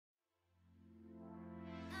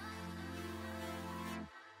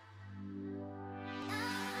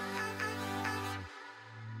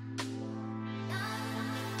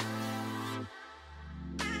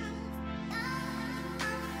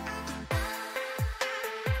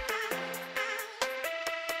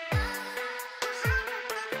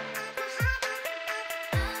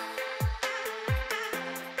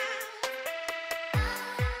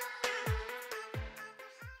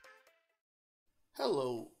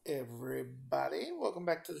Everybody, welcome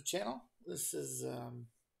back to the channel. This video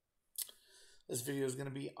is going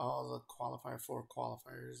to be all the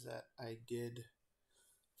qualifiers that I did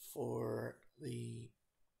for the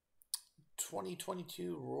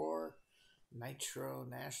 2022 Roar Nitro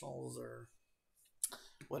Nationals, or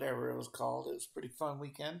whatever it was called. It was a pretty fun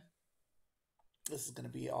weekend. This is going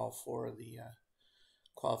to be all four of the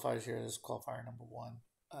qualifiers here. This is qualifier number one.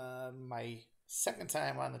 My second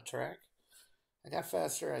time on the track. I got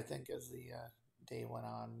faster, I think, as the day went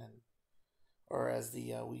on, or as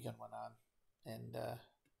the weekend went on, and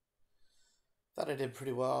thought I did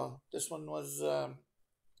pretty well. This one was, I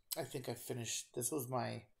think I finished. This was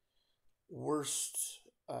my worst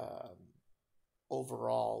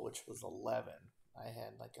overall, which was 11. I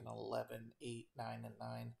had like an 11, 8, 9, and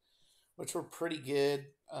 9, which were pretty good.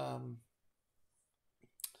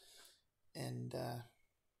 And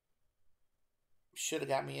should have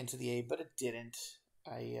got me into the A, but it didn't.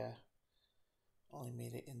 I only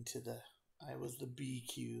made it into I was the B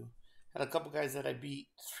queue. Had a couple guys that I beat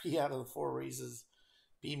 3 out of the 4 races,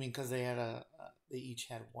 beat me because they each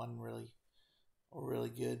had one really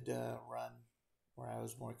good run where I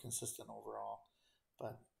was more consistent overall.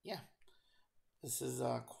 But yeah, this is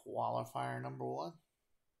qualifier number one.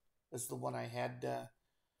 This is the one I had. I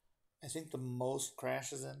think the most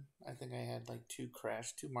crashes in. I think I had like 2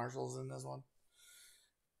 marshals in this one.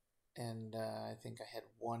 And I think I had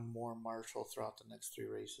 1 more marshal throughout the next 3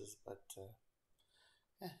 races. But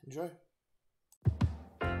yeah, enjoy.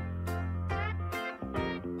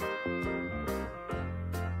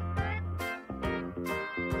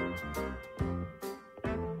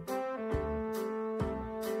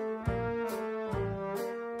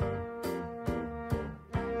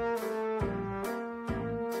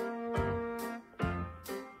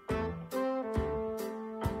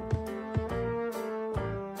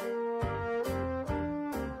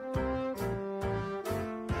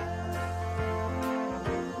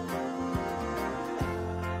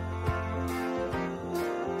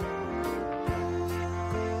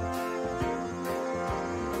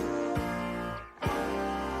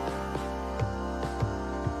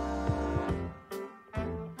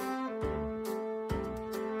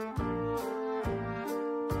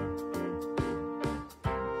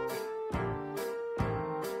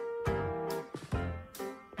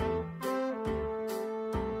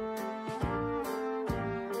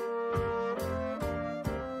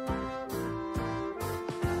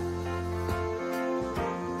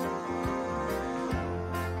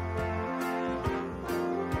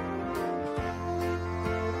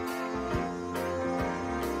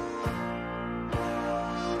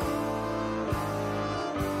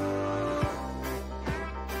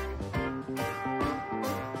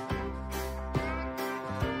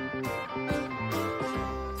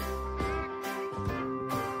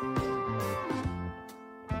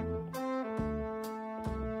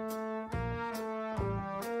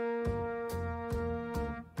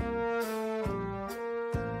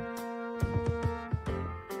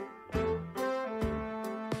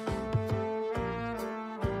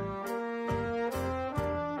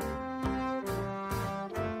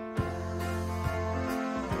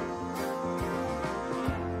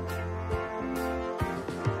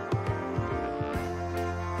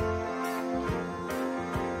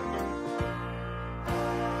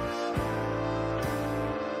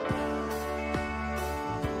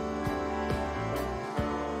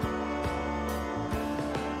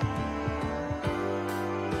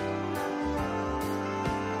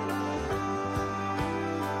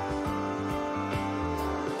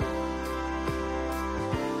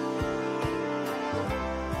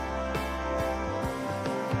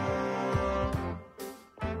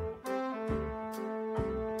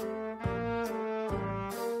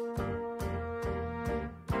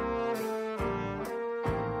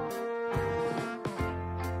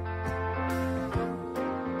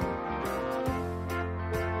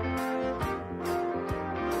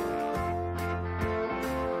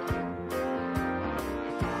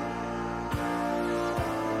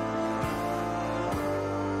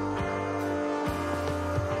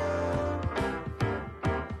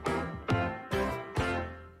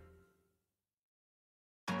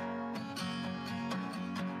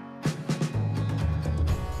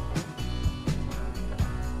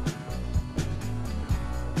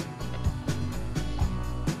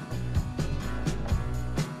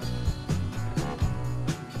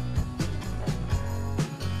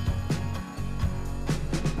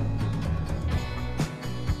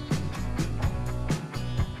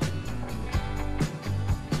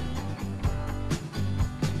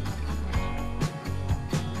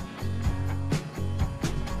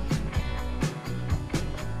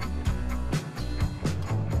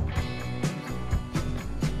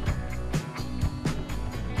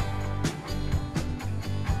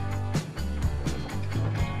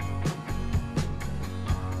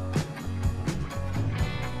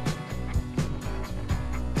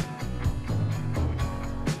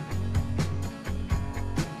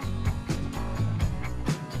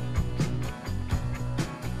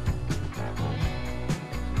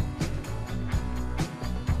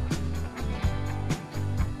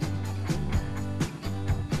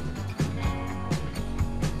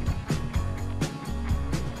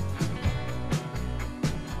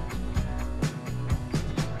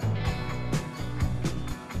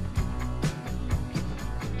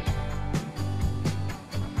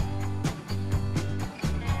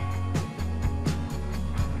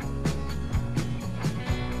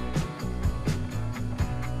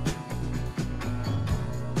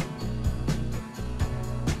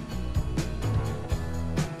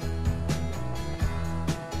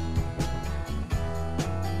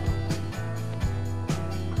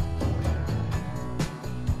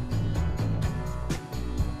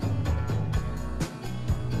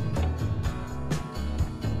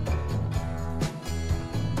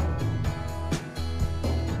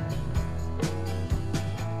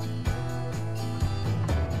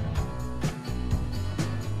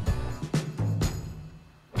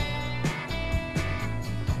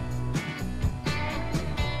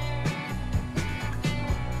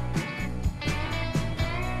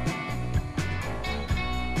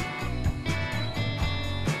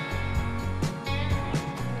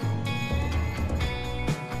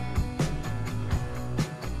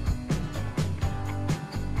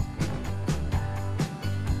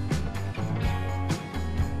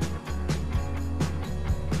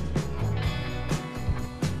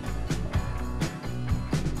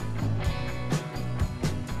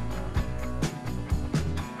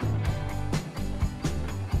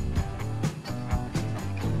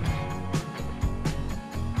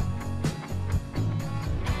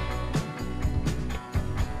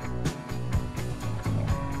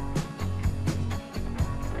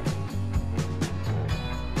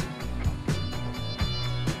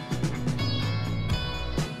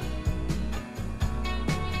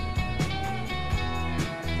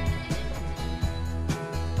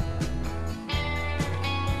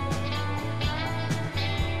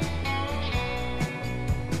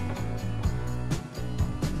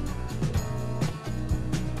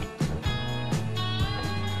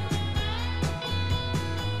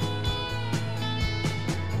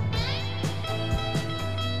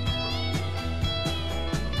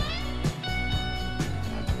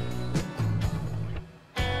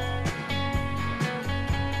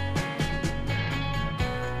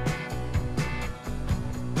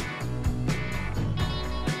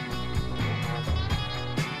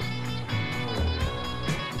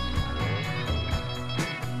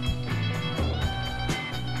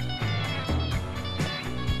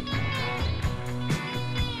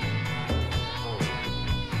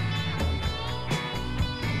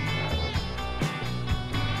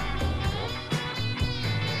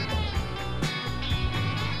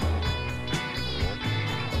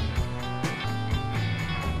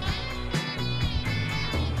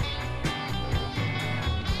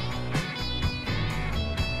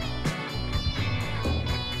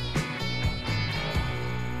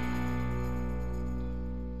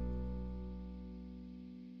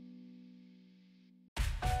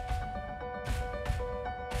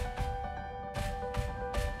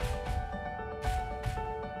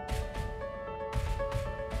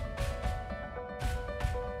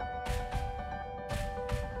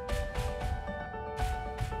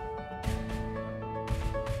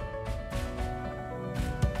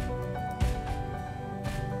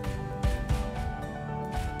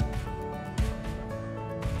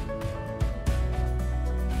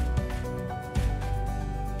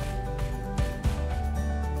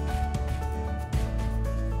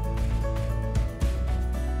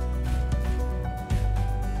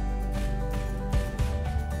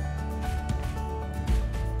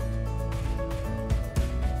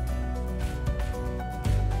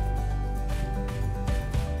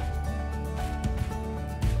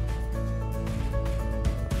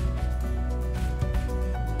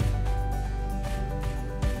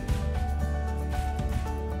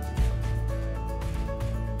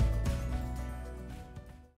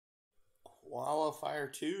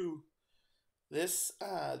 qualifier 2. This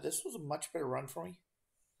was a much better run for me.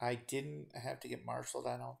 I didn't have to get marshaled,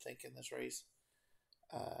 I don't think, in this race.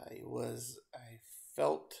 I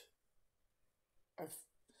felt,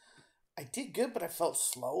 I did good, but I felt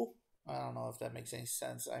slow. I don't know if that makes any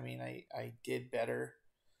sense. I mean, I did better,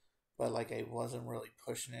 but like I wasn't really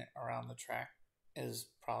pushing it around the track as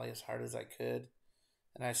probably as hard as I could.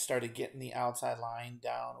 And I started getting the outside line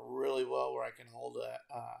down really well where I can hold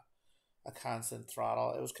a constant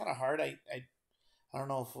throttle. It was kind of hard. I don't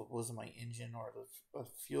know if it was my engine or the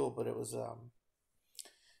fuel, but it was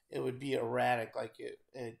it would be erratic. Like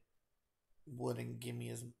it wouldn't give me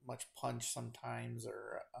as much punch sometimes,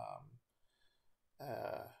 or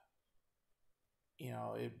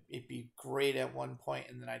it'd be great at one point,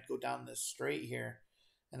 and then I'd go down this straight here,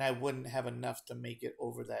 and I wouldn't have enough to make it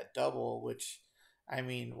over that double. Which, I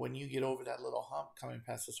mean, when you get over that little hump coming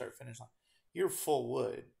past the start finish line, you're full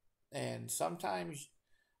wood, and sometimes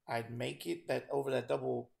I'd make it that over that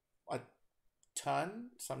double a ton.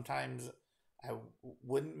 Sometimes I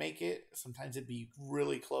wouldn't make it. Sometimes it'd be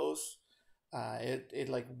really close. It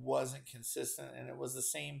like wasn't consistent, and it was the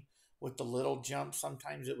same with the little jump.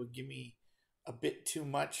 Sometimes it would give me a bit too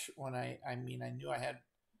much when I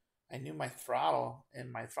knew my throttle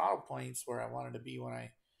and my throttle points where I wanted to be when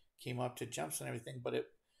I came up to jumps and everything, but it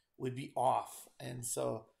would be off. And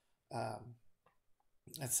so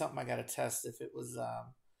that's something I got to test, if it was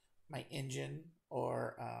my engine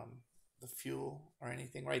or the fuel or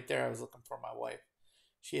anything. Right there, I was looking for my wife.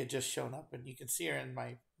 She had just shown up, and you can see her in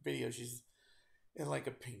my video. She's in like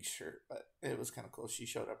a pink shirt, but it was kind of cool. She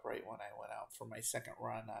showed up right when I went out for my second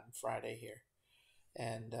run on Friday here.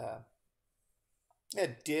 And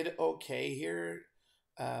it did okay here.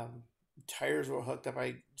 Tires were hooked up.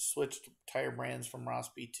 I switched tire brands from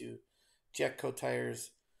Rossby to Jetco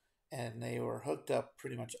tires, and they were hooked up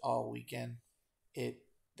pretty much all weekend. They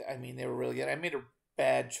were really good. I made a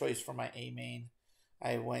bad choice for my A main.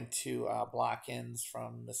 I went to block ends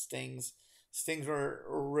from the Stings. Stings were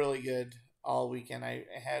really good all weekend. I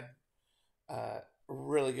had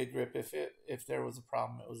really good grip. If there was a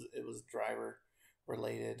problem, it was driver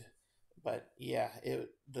related. But yeah,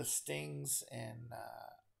 the Stings and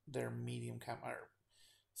their medium compound or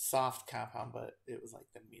soft compound, but it was like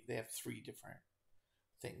they have 3 different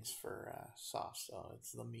things for soft, so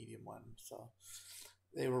it's the medium one. So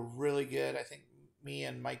they were really good. I think me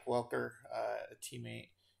and Mike Welker, a teammate,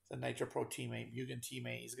 the Nitro Pro teammate, Mugen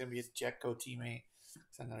teammate, he's going to be a Jetco teammate,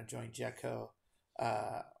 so I'm going to join Jetco.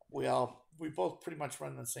 We both pretty much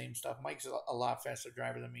run the same stuff. Mike's a lot faster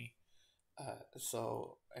driver than me,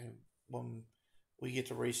 so when we get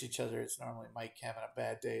to race each other, it's normally Mike having a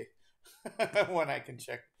bad day when I can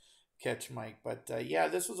catch Mike. But yeah,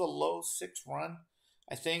 this was a low 6 run.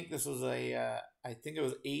 I think this was I think it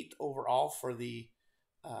was 8th overall for the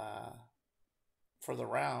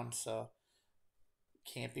round, so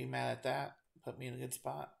can't be mad at that. Put me in a good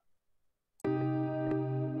spot.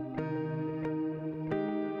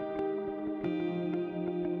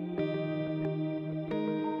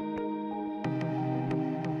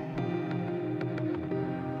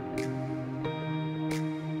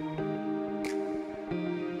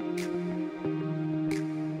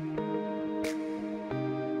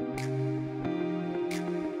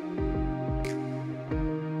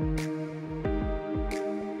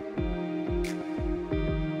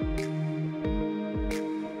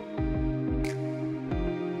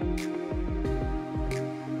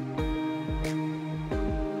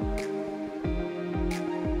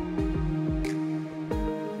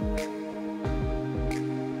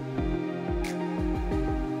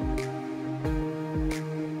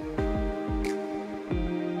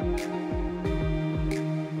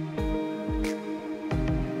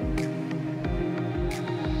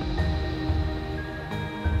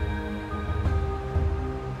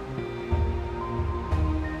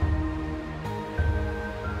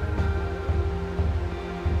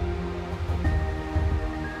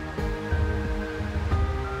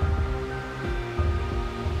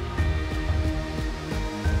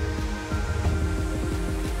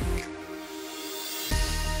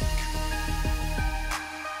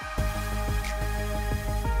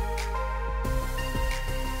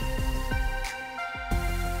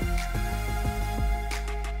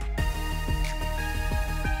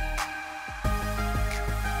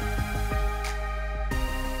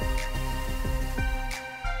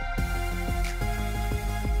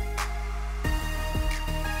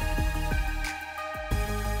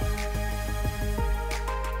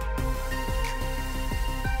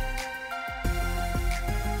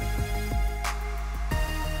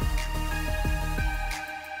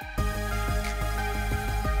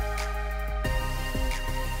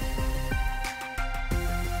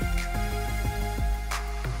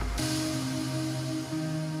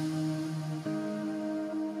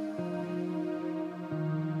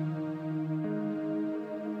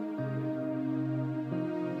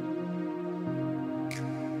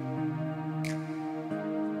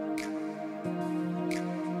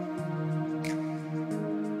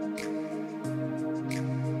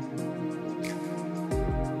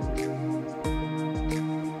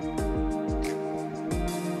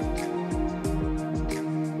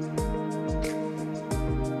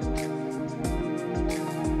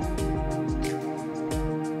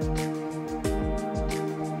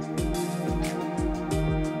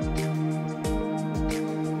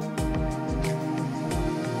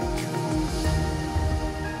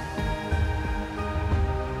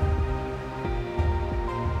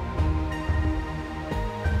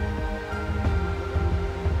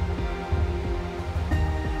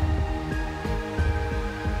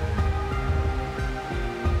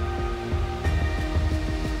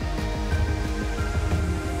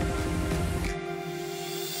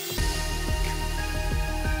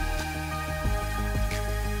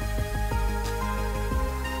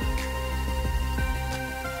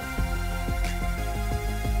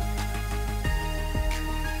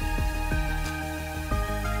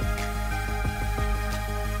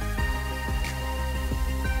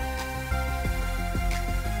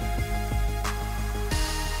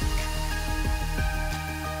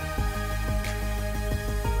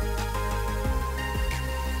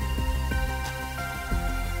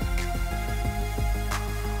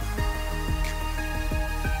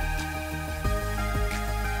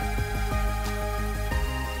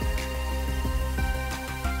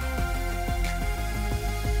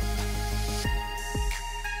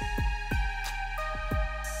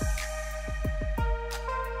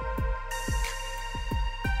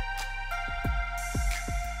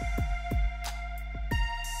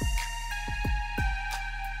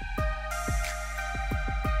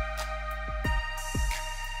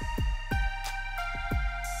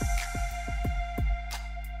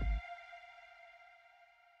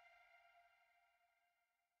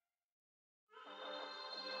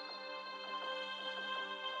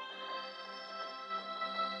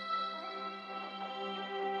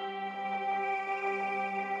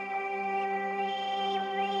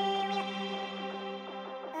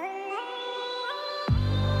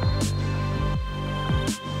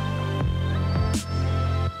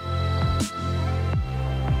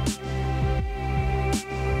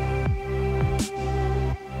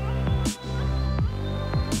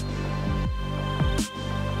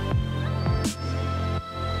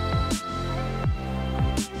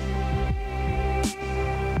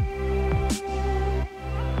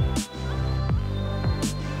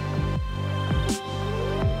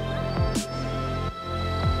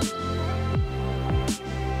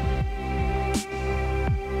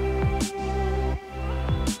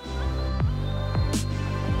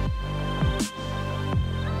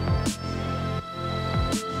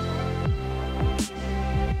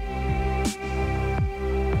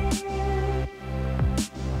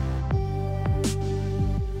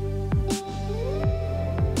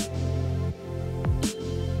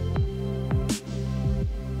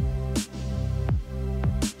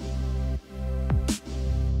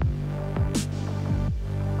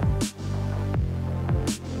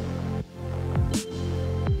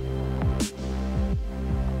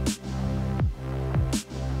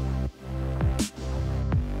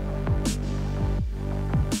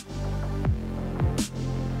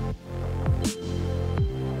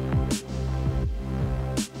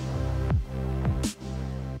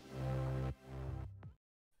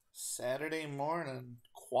 Saturday morning,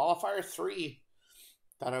 qualifier 3.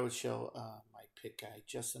 Thought I would show my pick guy,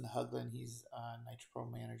 Justin Huglin. He's Nitro Pro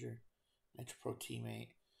manager, Nitro Pro teammate.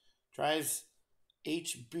 Drives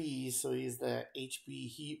HB, so he's the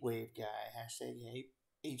HB Heatwave guy. Hashtag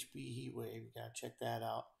HB Heatwave. You gotta check that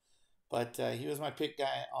out. But he was my pick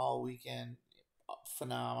guy all weekend.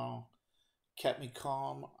 Phenomenal. Kept me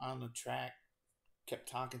calm on the track. Kept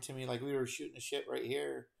talking to me like we were shooting the shit right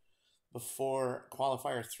here before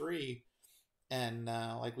qualifier 3. And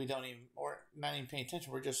like we're not even paying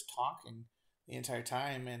attention. We're just talking the entire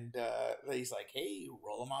time. And he's like, "Hey,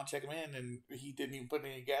 roll him out, check him in." And he didn't even put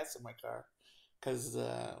any gas in my car because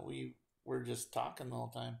we were just talking the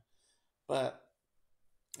whole time. But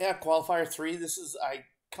yeah, qualifier 3. I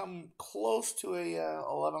come close to a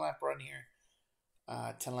 11 lap run here.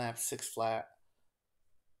 10 laps, 6 flat.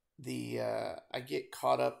 I get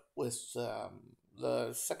caught up with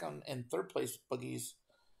the second and third place buggies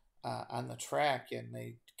on the track, and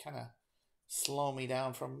they kind of slow me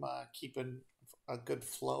down from keeping a good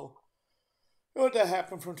flow. What that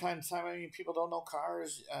happen from time to time? I mean, people don't know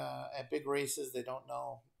cars at big races. They don't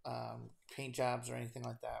know paint jobs or anything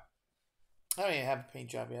like that. I don't even have a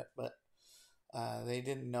paint job yet, but they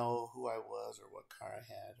didn't know who I was or what car I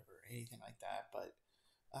had or anything like that.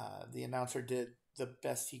 But the announcer did the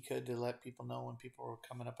best he could to let people know when people were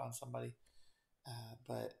coming up on somebody.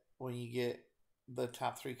 But when you get the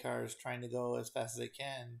top 3 cars trying to go as fast as they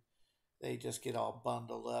can, they just get all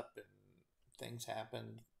bundled up and things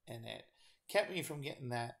happen. And it kept me from getting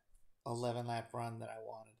that 11 lap run that I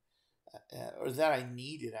wanted, or that I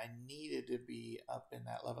needed. I needed to be up in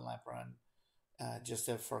that 11 lap run just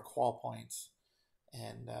for qual points.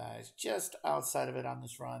 And it's just outside of it on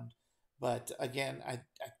this run. But again, I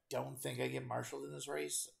don't think I get marshaled in this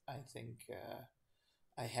race. I think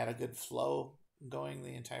I had a good flow going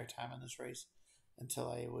the entire time in this race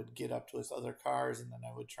until I would get up to his other cars, and then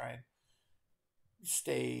I would try and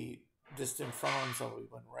stay distant from him so we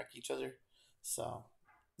wouldn't wreck each other. So,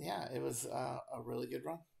 yeah, it was a really good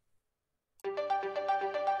run.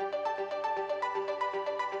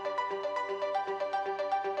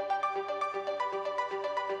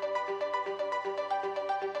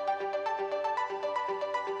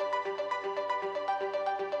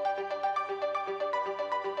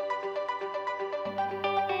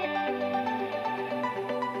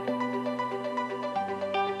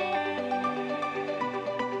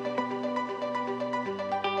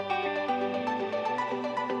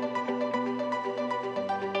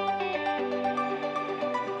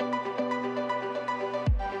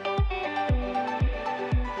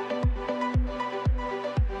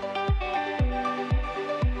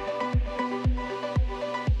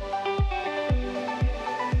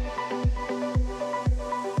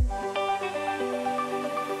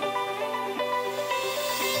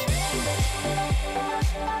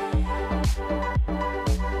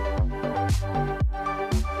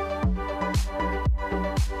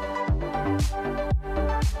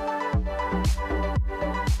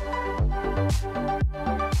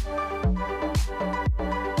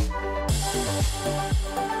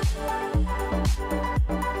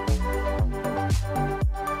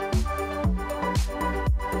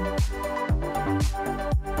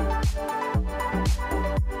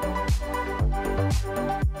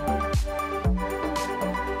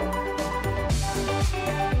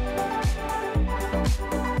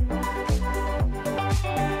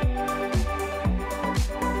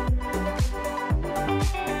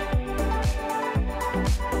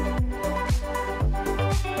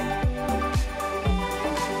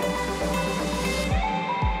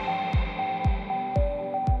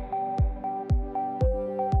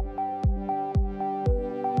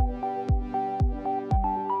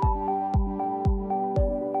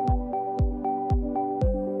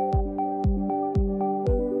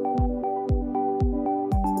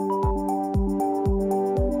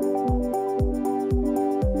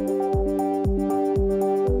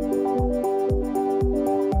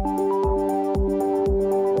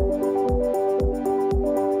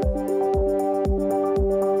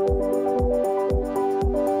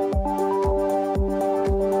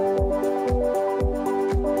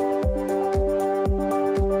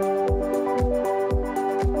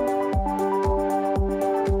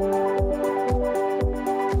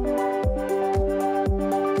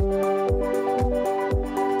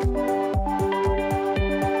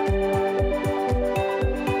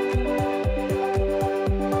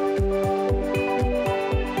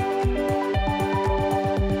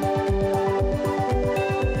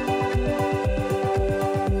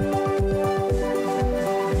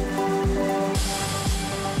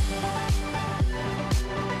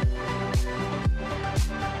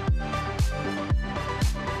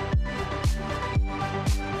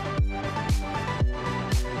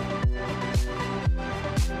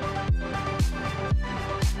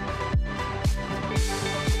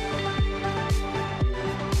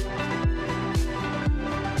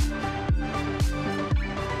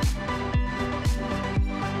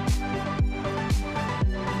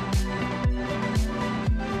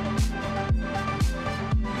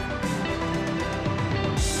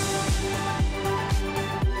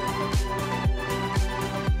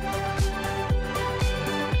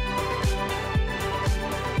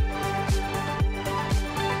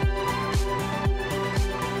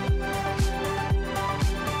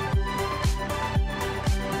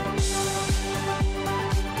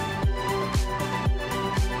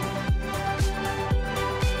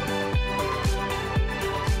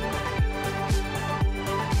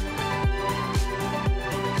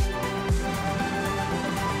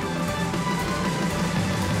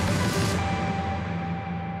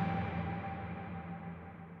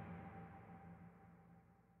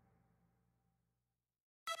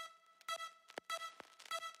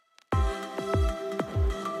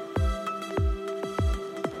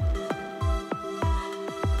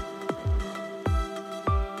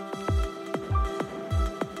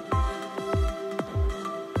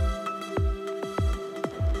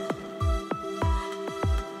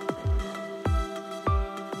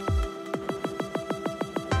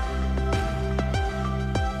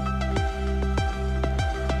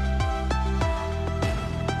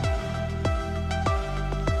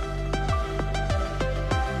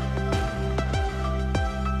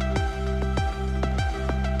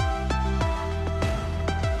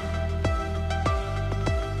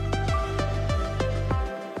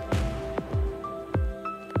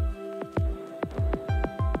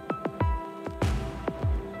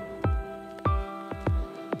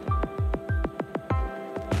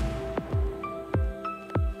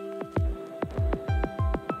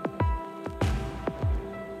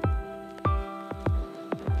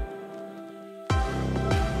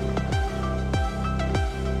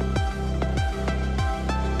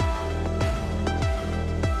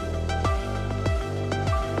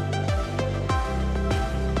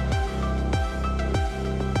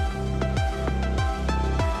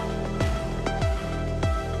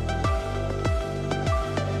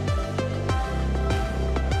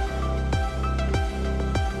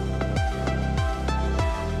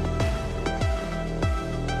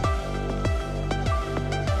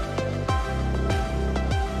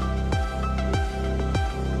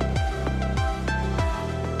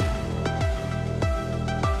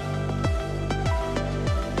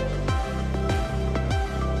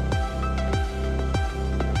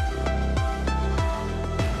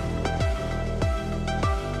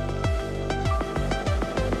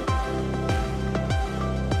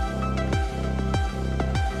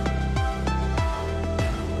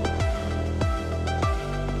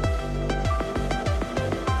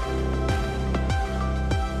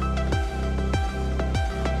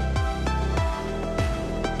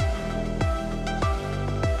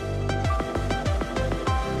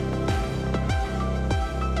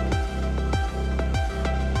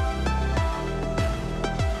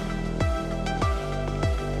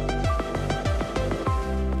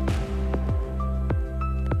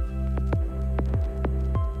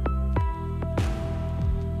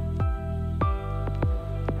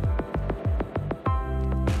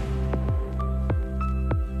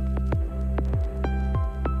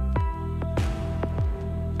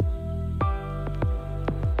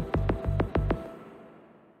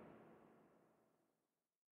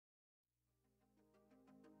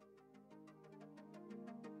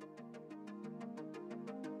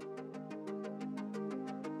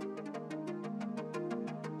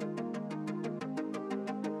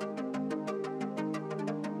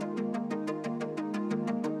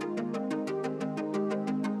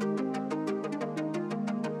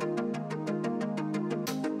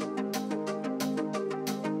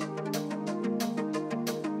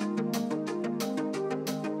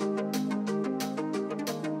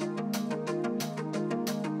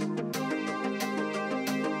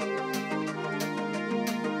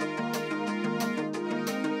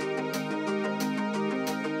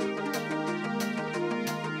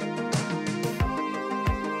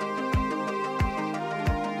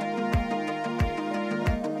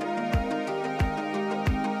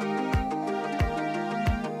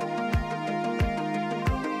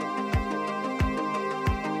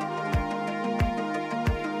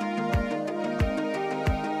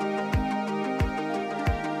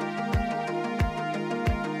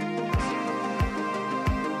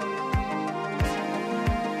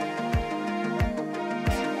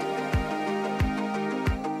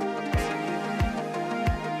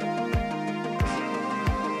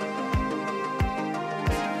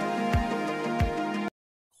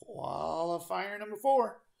 qualifier number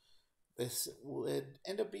 4. This would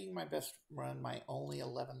end up being my best run, my only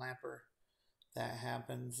 11 lapper that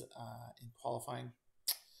happens in qualifying.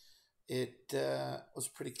 It was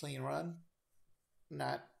a pretty clean run.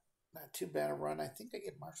 Not too bad a run. I think I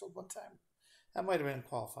get marshaled one time. That might have been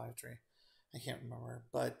qualifier 3. I can't remember.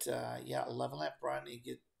 But yeah, 11 lap run.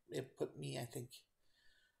 It put me, I think,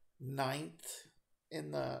 9th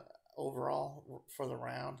in the overall for the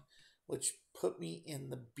round, which put me in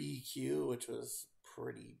the BQ, which was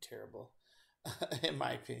pretty terrible. In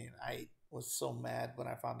my opinion, I was so mad when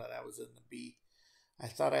I found out I was in the B. I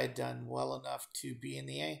thought I had done well enough to be in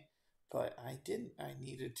the A, but I didn't. I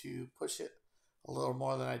needed to push it a little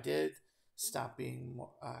more than I did. Stop being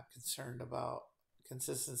more, concerned about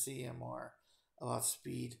consistency and more about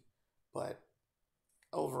speed. But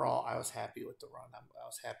overall, I was happy with the run. I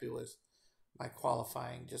was happy with my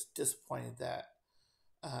qualifying. Just disappointed that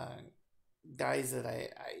guys that I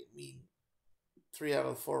mean, 3 out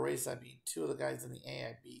of the 4 races, I beat 2 of the guys in the A.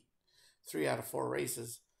 I beat 3 out of 4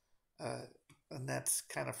 races. And that's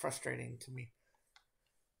kind of frustrating to me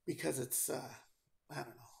because it's, I don't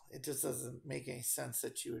know, it just doesn't make any sense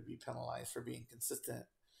that you would be penalized for being consistent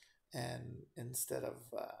and instead of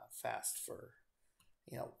fast for,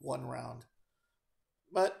 1 round.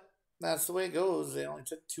 But that's the way it goes. They only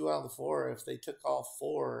took 2 out of the 4. If they took all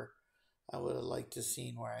 4, I would have liked to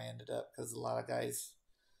seen where I ended up because a lot of guys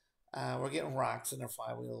were getting rocks in their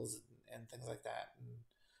flywheels and things like that,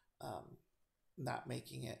 and not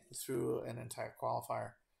making it through an entire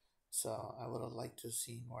qualifier. So I would have liked to have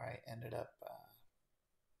seen where I ended up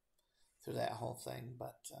through that whole thing.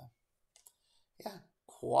 But yeah,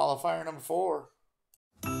 qualifier number 4.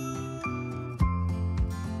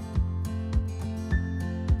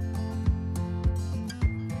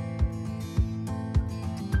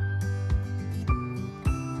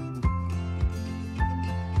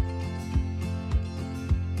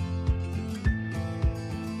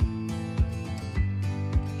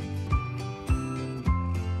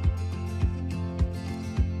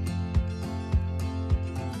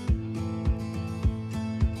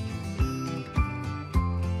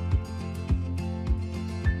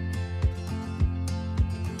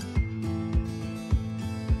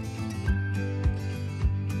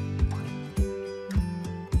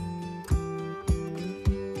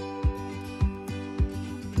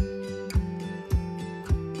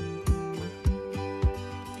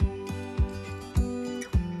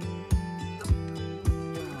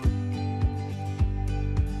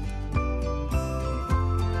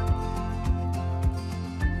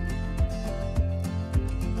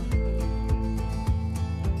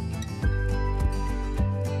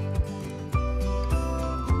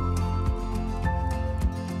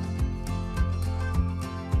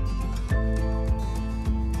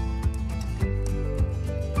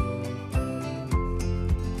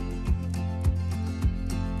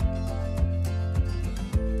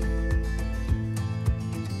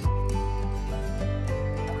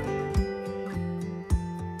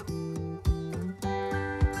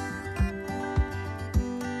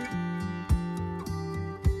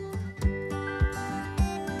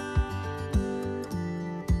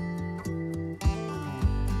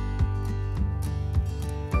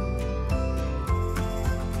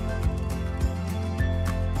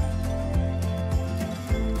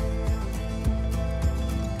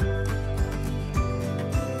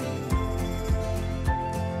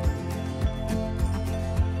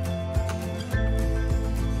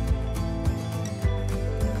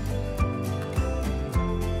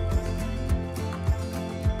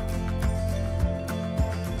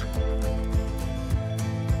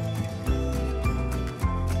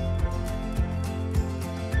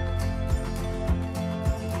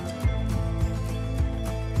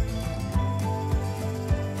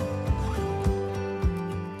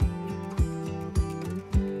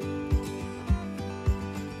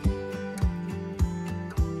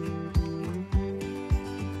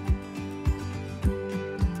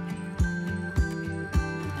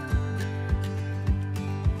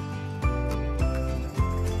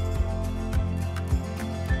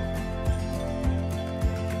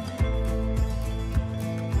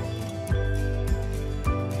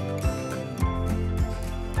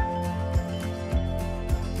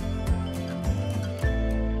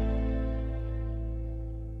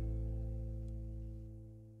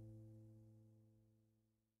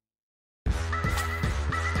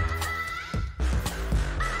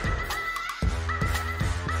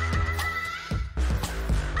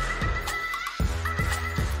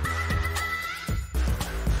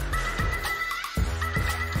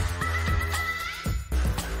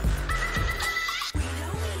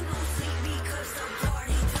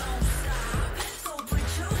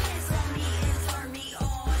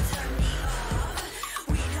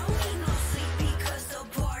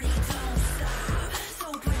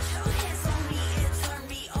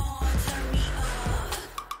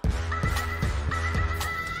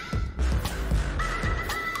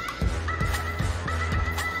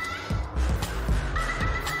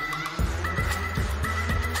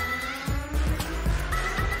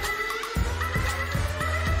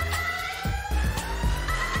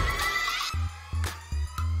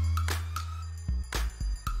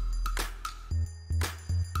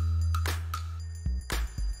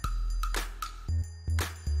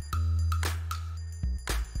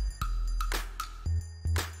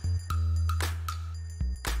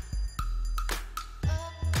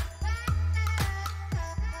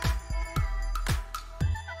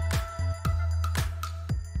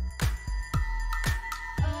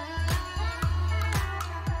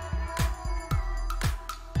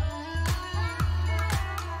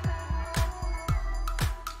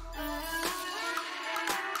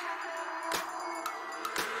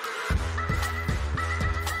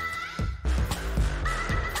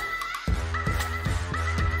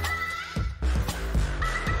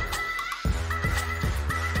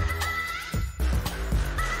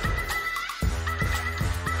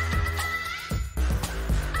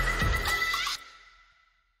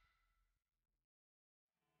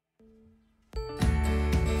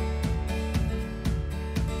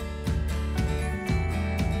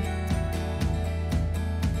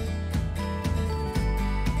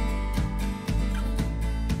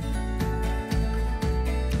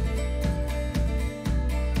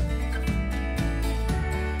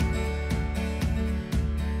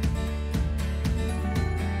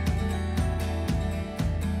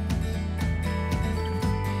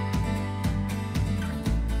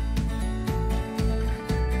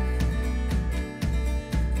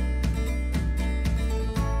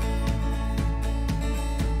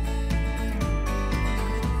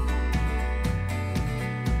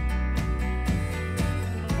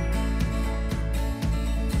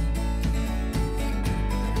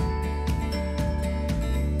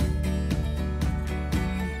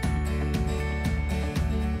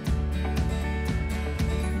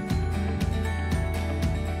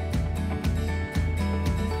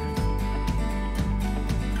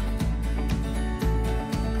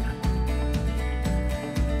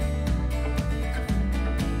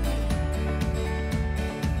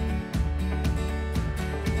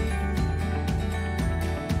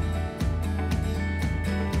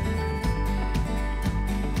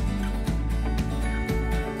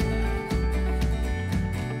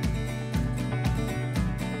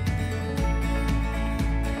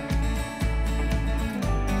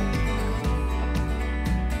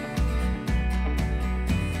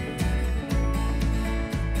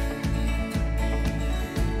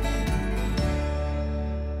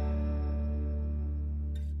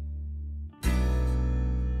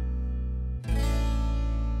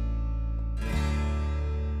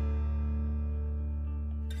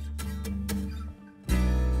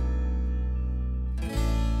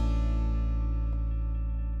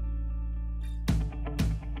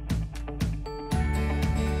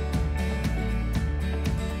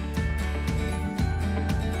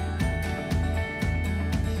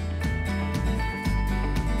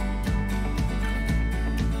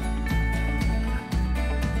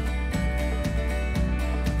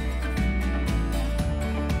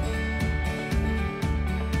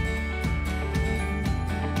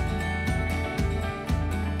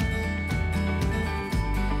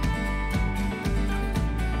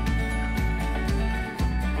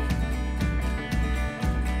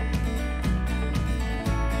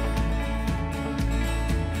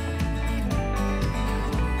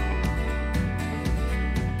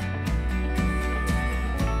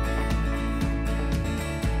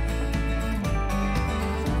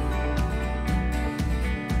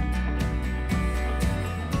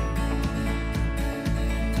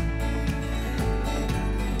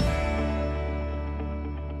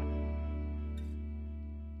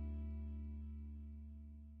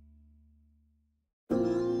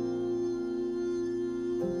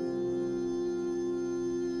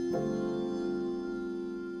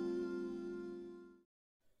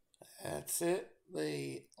 that's it.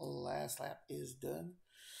 The last lap is done.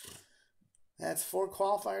 That's 4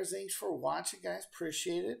 qualifiers. Thanks for watching, guys.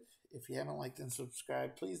 Appreciate it. If you haven't liked and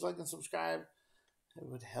subscribed, please like and subscribe. It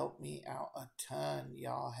would help me out a ton.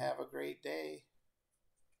 Y'all have a great day.